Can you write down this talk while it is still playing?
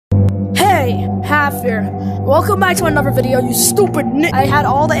Hey, Half here. Welcome back to another video, you stupid nit. I had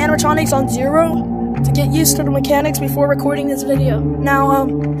all the animatronics on 0 to get used to the mechanics before recording this video. Now,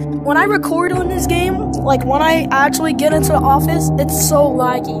 when I record on this game, like when I actually get into the office, it's so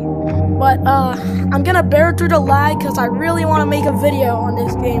laggy. But, I'm gonna bear through the lag because I really want to make a video on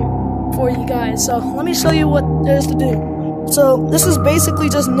this game for you guys. So, let me show you what there's to do. So, this is basically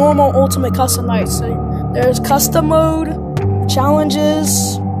just normal Ultimate Custom Night. So, there's custom mode,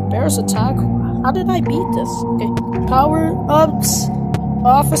 challenges, bear's attack. How did I beat this? Okay, power-ups,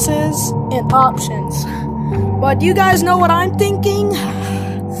 offices, and options. But do you guys know what I'm thinking?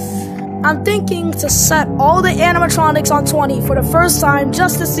 I'm thinking to set all the animatronics on 20 for the first time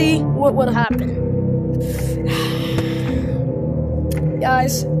just to see what would happen.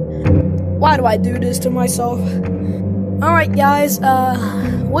 Guys, why do I do this to myself? Alright guys,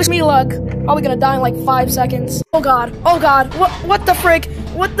 wish me luck. Probably gonna die in like 5 seconds. Oh god, what the frick?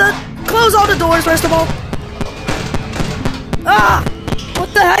 What the? Close all the doors first of all. Ah!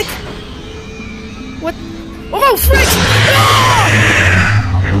 What the heck? What? Oh frick! Ah!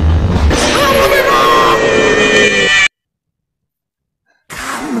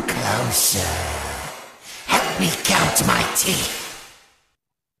 Come closer. Help me count my teeth.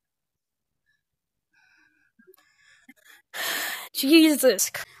 Jesus.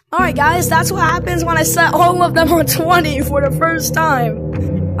 Alright guys, that's what happens when I set all of them on 20 for the first time.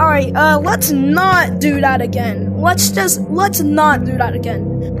 Alright, let's not do that again. Let's not do that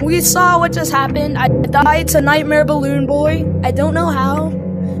again. We saw what just happened. I died to Nightmare Balloon Boy. I don't know how.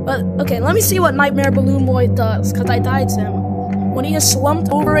 But, okay, let me see what Nightmare Balloon Boy does, because I died to him. When he is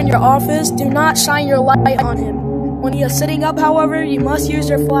slumped over in your office, do not shine your light on him. When he is sitting up, however, you must use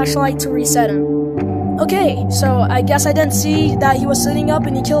your flashlight to reset him. Okay, so I guess I didn't see that he was sitting up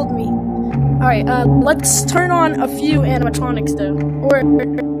and he killed me. Alright, let's turn on a few animatronics though. Or,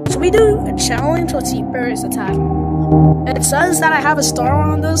 should we do a challenge? Let's see, bear's attack. It says that I have a star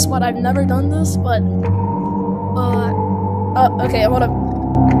on this, but I've never done this, but, okay, hold up.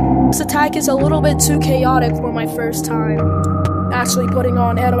 This attack is a little bit too chaotic for my first time actually putting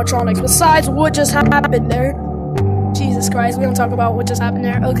on animatronics, besides what just happened there. Jesus Christ, we don't talk about what just happened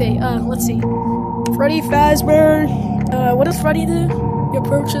there. Okay, let's see. Freddy Fazbear, what does Freddy do? He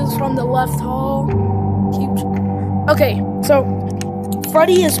approaches from the left hall. Okay, so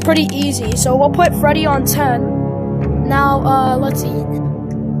Freddy is pretty easy, so we'll put Freddy on 10. Now, let's see.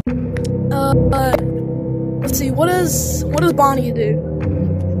 Let's see, what does Bonnie do?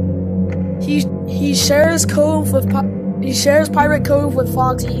 He shares Pirate Cove with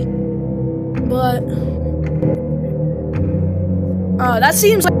Foxy, but that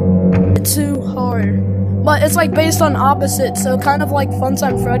seems like too hard. But it's like based on opposites, so kind of like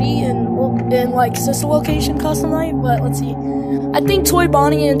Funtime Freddy in like Sister Location Custom Night. But let's see. I think Toy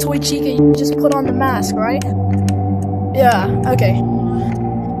Bonnie and Toy Chica, you just put on the mask, right? Yeah, okay.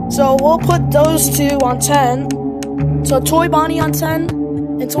 So we'll put those two on 10. So Toy Bonnie on 10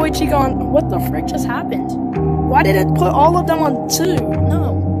 and Toy Chica on. What the frick just happened? Why did it put all of them on 2?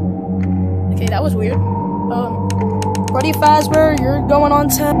 No. Okay, that was weird. Freddy Fazbear, you're going on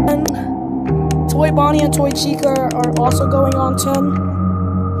 10. Toy Bonnie and Toy Chica are also going on 10.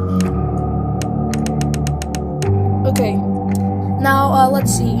 Okay. Now,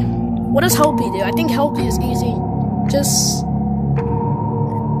 let's see. What does Helpy do? I think Helpy is easy.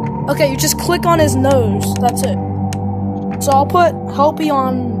 Okay, you just click on his nose. That's it. So I'll put Helpy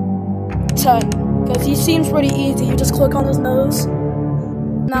on 10. Because he seems pretty easy. You just click on his nose.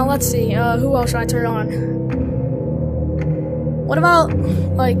 Now, let's see. Who else should I turn on? What about,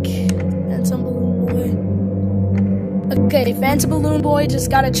 like, Phantom Balloon Boy? Okay, Phantom Balloon Boy just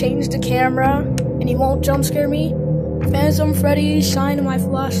gotta change the camera, and he won't jump scare me. Phantom Freddy, shine my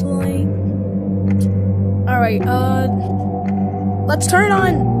flashlight. Alright, let's turn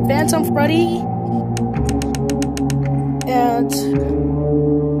on Phantom Freddy, and,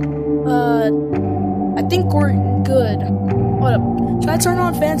 I think we're good. Hold up, should I turn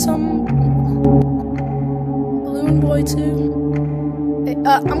on Phantom Balloon Boy too?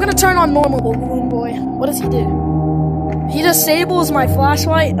 I'm gonna turn on normal Balloon Boy. What does he do? He disables my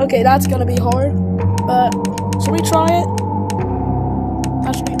flashlight? Okay, that's gonna be hard. But, should we try it?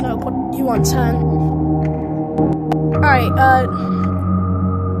 Actually, no, put you on 10. Alright,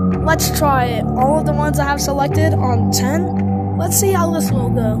 let's try it. All of the ones I have selected on 10. Let's see how this will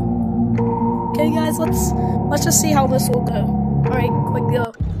go. Okay, guys, let's just see how this will go. Alright, click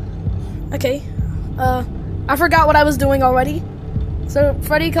go. Okay, I forgot what I was doing already. So,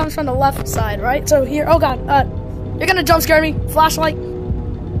 Freddy comes from the left side, right? So here, oh god, you're gonna jump scare me. Flashlight.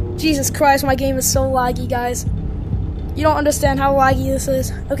 Jesus Christ, my game is so laggy, guys. You don't understand how laggy this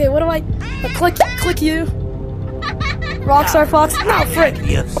is. Okay, what do I... click you. Rockstar Fox. No, frick.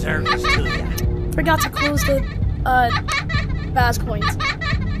 Be of service to you. Forgot to close the, Bass coins.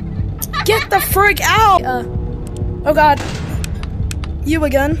 Get the frick out! Oh god. You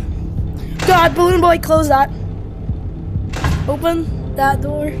again. God, Balloon Boy, close that. Open that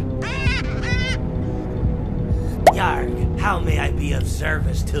door. Yarg, how may I be of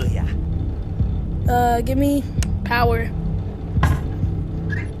service to you? Give me power.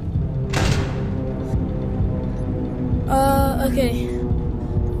 Okay.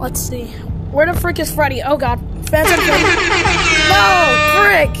 Let's see. Where the frick is Freddy? Oh god. Phantom Freddy. No!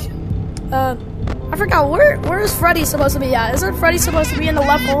 Frick! I forgot. Where is Freddy supposed to be at? Isn't Freddy supposed to be in the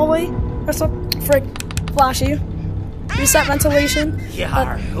left hallway? Or something? Frick. Flash you. Reset ventilation.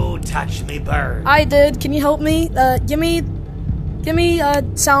 Yarg, who touched me bird? I did. Can you help me? Give me,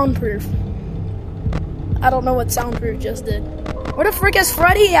 soundproof. I don't know what soundproof just did. Where the frick is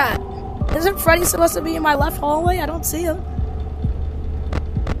Freddy at? Isn't Freddy supposed to be in my left hallway? I don't see him.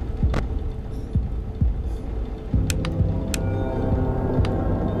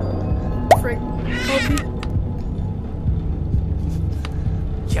 Frick. Help me.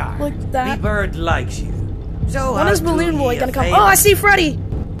 Yarg, Look at that. me bird likes you. So When how is Balloon do Boy ye gonna come? favor? Oh, I see Freddy!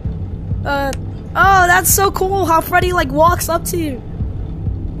 Oh, that's so cool how Freddy, like, walks up to you.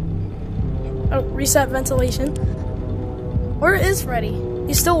 Oh, reset ventilation. Where is Freddy?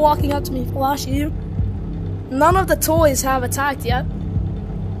 He's still walking up to me. Flash you. None of the toys have attacked yet.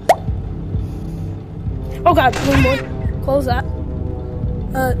 Oh god, Balloon Boy. Close that.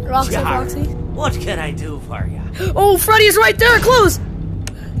 Roxy Yarg, Foxy. what can I do for you? Oh, Freddy's right there! Close!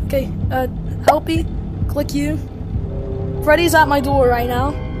 Okay, helpy. Click you. Freddy's at my door right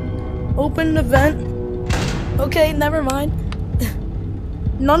now. Open the vent. Okay, never mind.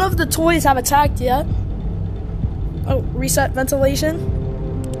 None of the toys have attacked yet. Oh, reset ventilation.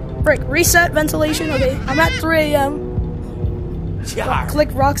 Frick, reset ventilation. Okay, I'm at 3 a.m. Yarg, Click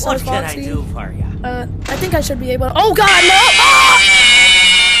Rockstar what can I Foxy. do for you? I think I should be able to. Oh god, no! Ah!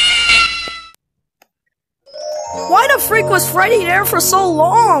 Why the freak was Freddy there for so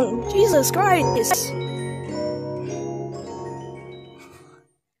long? Jesus Christ.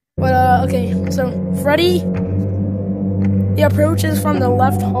 But, okay, so Freddy, he approaches from the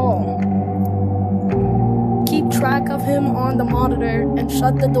left hall. Keep track of him on the monitor and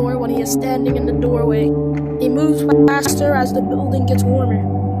shut the door when he is standing in the doorway. He moves faster as the building gets warmer.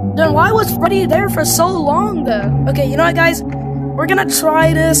 Then why was Freddy there for so long, though? Okay, you know what, guys? We're gonna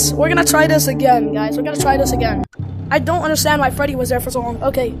try this. We're gonna try this again, guys. We're gonna try this again. I don't understand why Freddy was there for so long.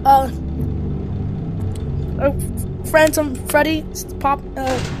 Okay, Phantom Freddy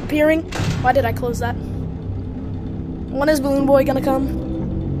appearing. Why did I close that? When is Balloon Boy gonna come?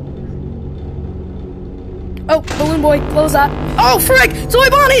 Oh, Balloon Boy, close that. Oh, frick! Toy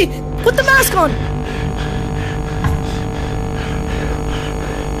Bonnie! Put the mask on!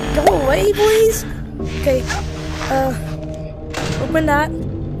 Go away, please. Okay, open that.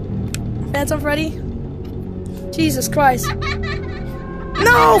 Phantom Freddy. Jesus Christ.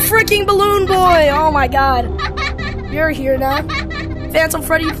 No, freaking Balloon Boy! Oh my god. You're here now. Phantom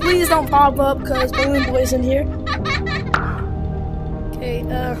Freddy, please don't pop up because Balloon Boy's in here. Okay,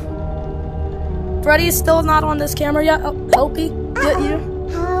 Freddy's still not on this camera yet. Oh, Helpy, get you.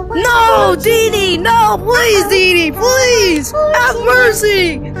 No, Dee Dee! No, please, Dee Dee, please! Have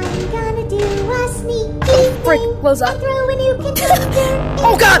mercy! I'm gonna do a sneaky Oh, frick, close that.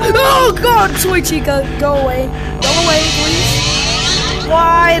 Oh god! Oh god! Toy Chica, go away. Go away, please.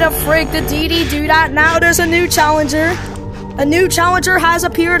 Why the frick did Dee Dee do that? Now there's a new challenger. A new challenger has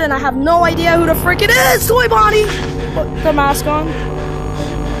appeared and I have no idea who the frick it is! Toy Bonnie! Put the mask on.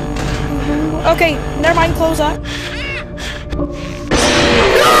 Okay, never mind, close that.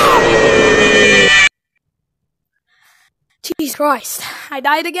 Jesus Christ, I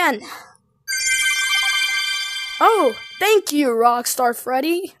died again. Oh, thank you, Rockstar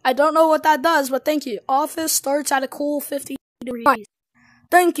Freddy. I don't know what that does, but thank you. Office starts at a cool 50 degrees.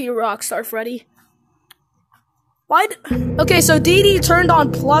 Thank you, Rockstar Freddy. Why? Okay, so Dee Dee turned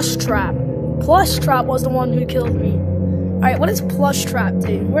on Plush Trap. Plush Trap was the one who killed me. Alright, what does Plush Trap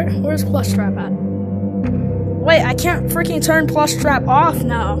do? Where's Plush Trap at? Wait, I can't freaking turn Plush Trap off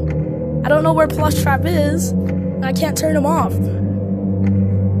now. I don't know where Plush Trap is. I can't turn him off.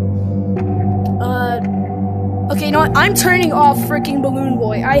 Okay, you know what? I'm turning off freaking Balloon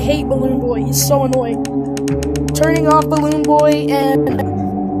Boy. I hate Balloon Boy. He's so annoying. Turning off Balloon Boy, and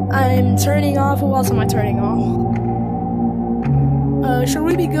I'm turning off. Who else am I turning off? Should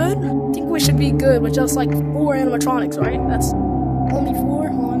we be good? I think we should be good with just like 4 animatronics, right? That's only 4.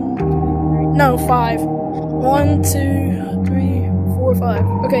 1, 2, 3. No, 5. 1, 2, 3, 4, 5.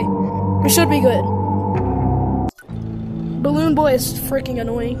 Okay, we should be good. Balloon Boy is freaking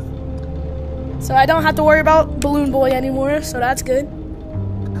annoying. So I don't have to worry about Balloon Boy anymore, so that's good.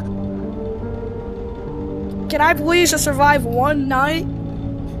 Can I please just survive one night?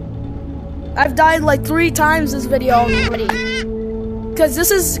 I've died like 3 times this video already. Because this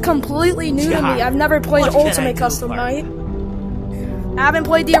is completely new to me. I've never played Ultimate Custom Night. I haven't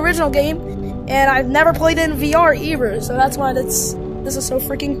played the original game, and I've never played it in VR either. So that's why this is so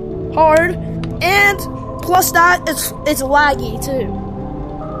freaking hard. And plus that, it's laggy too.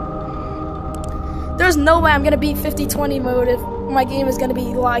 There's no way I'm gonna beat 50-20 mode if my game is gonna be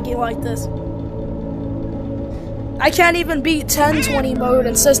laggy like this. I can't even beat 10-20 mode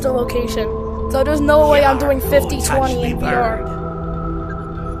in sister location. So there's no way I'm doing 50-20 in VR.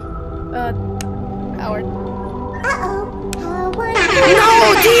 Howard.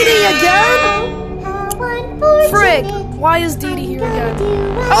 No, Dee again? Frick, why is Dee here again?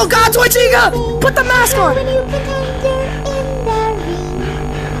 Oh god, Twitchiga! Put the mask on!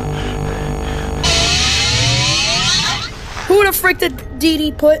 Who the frick did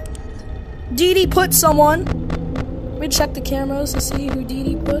Dee put? Dee put someone. Let me check the cameras to see who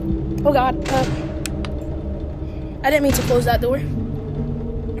Dee put. Oh god, I didn't mean to close that door.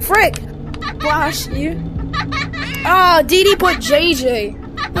 Frick! Flash, you. Ah, Dee put JJ.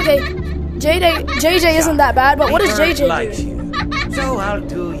 Okay, JJ isn't that bad, but what does JJ do? So I'll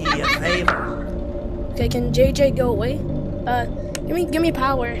do ye a favor. Okay, can JJ go away? Give me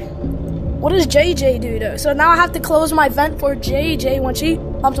power. What does JJ do though? So now I have to close my vent for JJ when she.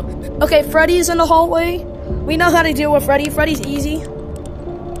 Okay, Freddy's in the hallway. We know how to deal with Freddy. Freddy's easy.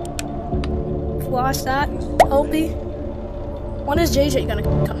 Flash that. Opie. When is JJ gonna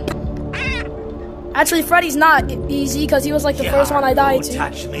come? Actually, Freddy's not easy because he was like the first one I died to.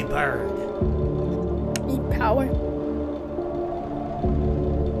 Touch me, bird. Need power.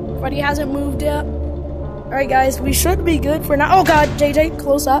 Freddy hasn't moved yet. Alright guys, we should be good for now. Oh god, JJ,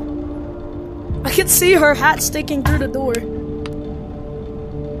 close up. I can see her hat sticking through the door.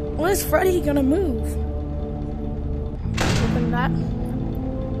 When is Freddy gonna move? Open that.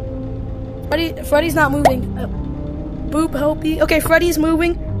 Freddy's not moving. Boop, help me. Okay, Freddy's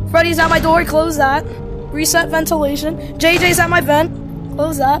moving. Freddy's at my door, close that. Reset ventilation. JJ's at my vent.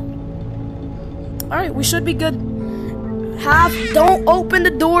 Close that. Alright, we should be good. Half, don't open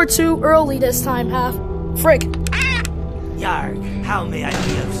the door too early this time, Half. Frick. Yarg, how may I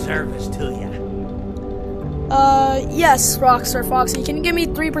be of service to ya? Yes, Rockstar Foxy. Can you give me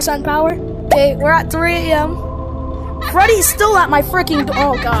 3% power? Okay, we're at 3 AM. Freddy's still at my freaking door.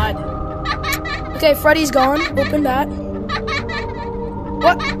 Oh, God. Okay, Freddy's gone. Open that.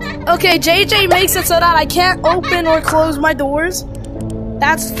 What? Okay, JJ makes it so that I can't open or close my doors.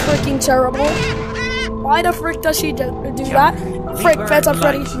 That's freaking terrible. Why the frick does she do that? Frick, vents on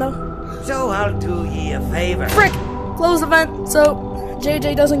Freddy. No. So I'll do ye a favor. Frick! Close the vent so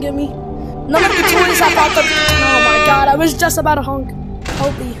JJ doesn't get me. None of the toys have popped up. Oh my god, I was just about to honk.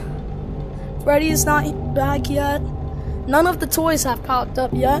 Opie. Freddy's not back yet. None of the toys have popped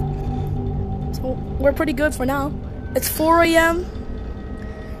up yet. So we're pretty good for now. It's 4 AM.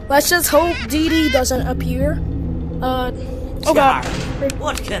 Let's just hope Dee doesn't appear. Oh god.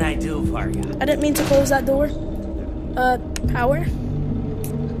 What can I do for you? I didn't mean to close that door. Power?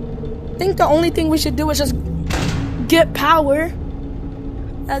 I think the only thing we should do is just get power.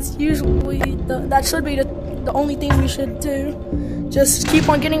 That's usually that should be the only thing we should do. Just keep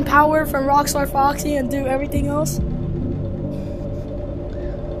on getting power from Rockstar Foxy and do everything else.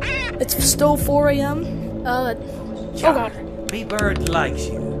 It's still 4 AM. Oh god. Me bird likes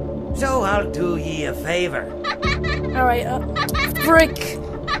you. So I'll do ye a favor. Alright,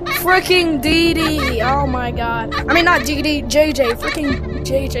 fricking Dee. Oh my god. I mean not Dee, JJ. Fricking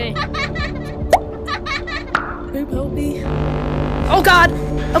JJ. Boop, help me. Oh god!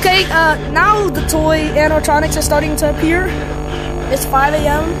 Okay, now the toy animatronics are starting to appear. It's 5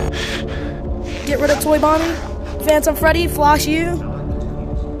 AM. Get rid of Toy Bonnie. Phantom Freddy, Flash you.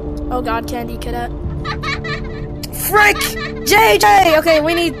 Oh god, Candy Cadet. Frick! JJ! Okay,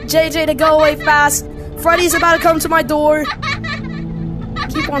 we need JJ to go away fast. Freddy's about to come to my door.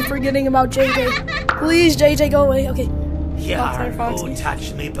 Keep on forgetting about JJ. Please, JJ, go away. Okay. Yarg, who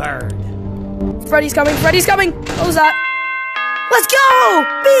touch me, bird? Freddy's coming. Freddy's coming. Close that. Let's go!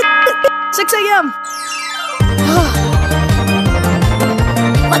 6 AM.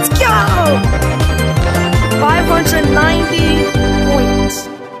 Let's go! 590 points.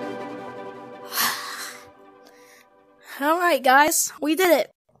 Alright, guys. We did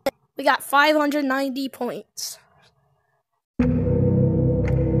it. We got 590 points.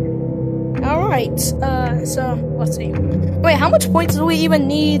 Alright. Alright, so, let's see. Wait, how much points do we even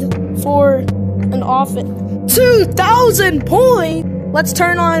need for an offense? 2,000 points! Let's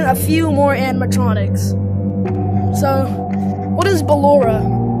turn on a few more animatronics. So, what is Ballora?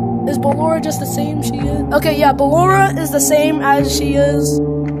 Is Ballora just the same she is? Okay, yeah, Ballora is the same as she is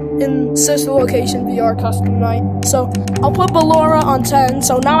in Sister Location VR Custom Night. So, I'll put Ballora on 10,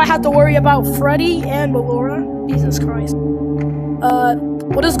 so now I have to worry about Freddy and Ballora. Jesus Christ.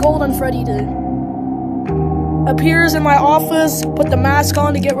 What does Golden Freddy do? Appears in my office, put the mask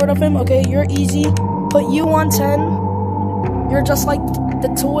on to get rid of him. Okay, you're easy. Put you on 10. You're just like the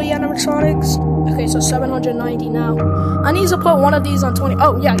toy animatronics. Okay, so 790 now. I need to put one of these on 20.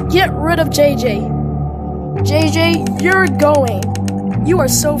 Oh, yeah, get rid of JJ. JJ, you're going. You are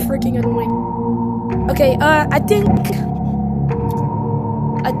so freaking annoying. Okay, I think,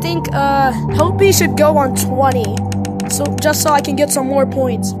 Helpy should go on 20. So, just so I can get some more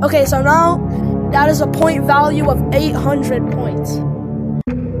points. Okay, so now, that is a point value of 800 points.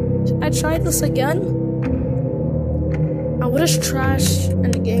 Should I try this again? What does trash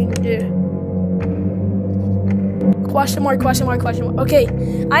in the game do? Question mark, question mark, question mark. Okay,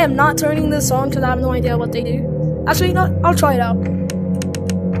 I am not turning this on because I have no idea what they do. Actually, no, I'll try it out.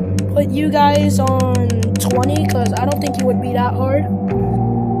 Put you guys on 20 because I don't think it would be that hard.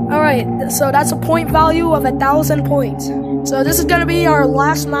 Alright, so that's a point value of 1,000 points. So this is going to be our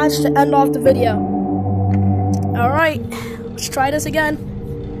last match to end off the video. Alright, let's try this again.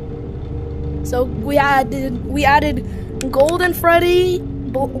 So we added Golden Freddy,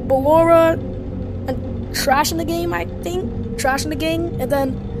 Ballora, and Trash in the Game, I think. Trash in the Game, and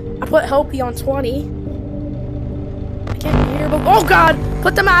then I put Helpy on 20. I can't hear, but oh god!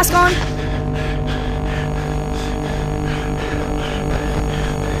 Put the mask on!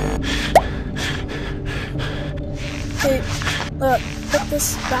 Okay, put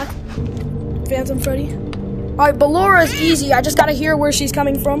this back. Phantom Freddy. Alright, Ballora is easy, I just gotta hear where she's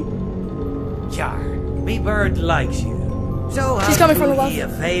coming from. Char, me bird likes you. So she's coming from the left. A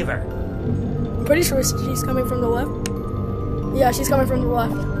favor. I'm pretty sure she's coming from the left. Yeah, she's coming from the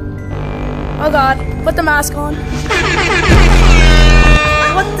left. Oh god, put the mask on.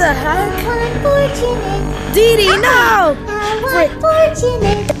 What the heck? How unfortunate. Dee Dee, no! How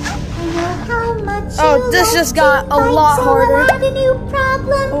unfortunate. I know how much Oh, you this like just to got a fight, lot so harder. I'll add a new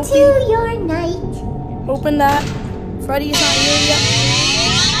problem to your night. Open that. Freddy's not here yet.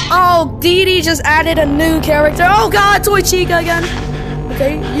 Oh, Dee Dee just added a new character. Oh god, Toy Chica again.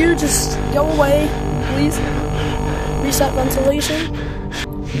 Okay, you just go away, please. Reset ventilation.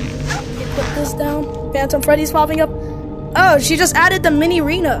 Okay, put this down. Phantom Freddy's popping up. Oh, she just added the mini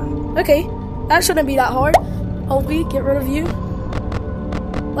Rena. Okay, that shouldn't be that hard. Helpy, get rid of you.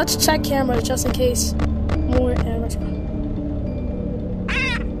 Let's check cameras just in case. More animatronics.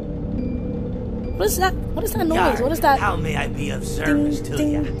 What is that? What is that noise? Yar, What is that? How may I be of service Ding, to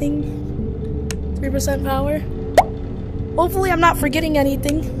you? ding, ding. 3% power. Hopefully I'm not forgetting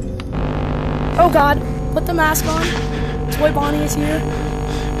anything. Oh god, put the mask on. Toy Bonnie is here.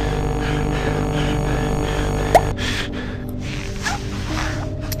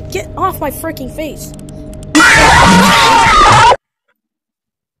 Get off my freaking face.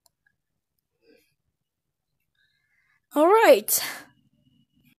 Alright.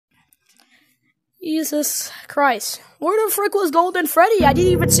 Jesus Christ. Where the frick was Golden Freddy? I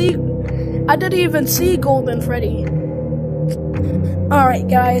didn't even see Golden Freddy. Alright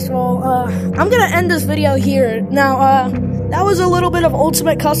guys, well, I'm gonna end this video here. Now, that was a little bit of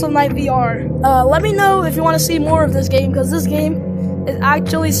Ultimate Custom Night VR. Let me know if you want to see more of this game, because this game is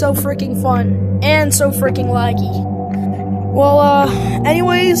actually so freaking fun, and so freaking laggy. Well,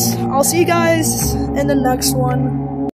 anyways, I'll see you guys in the next one.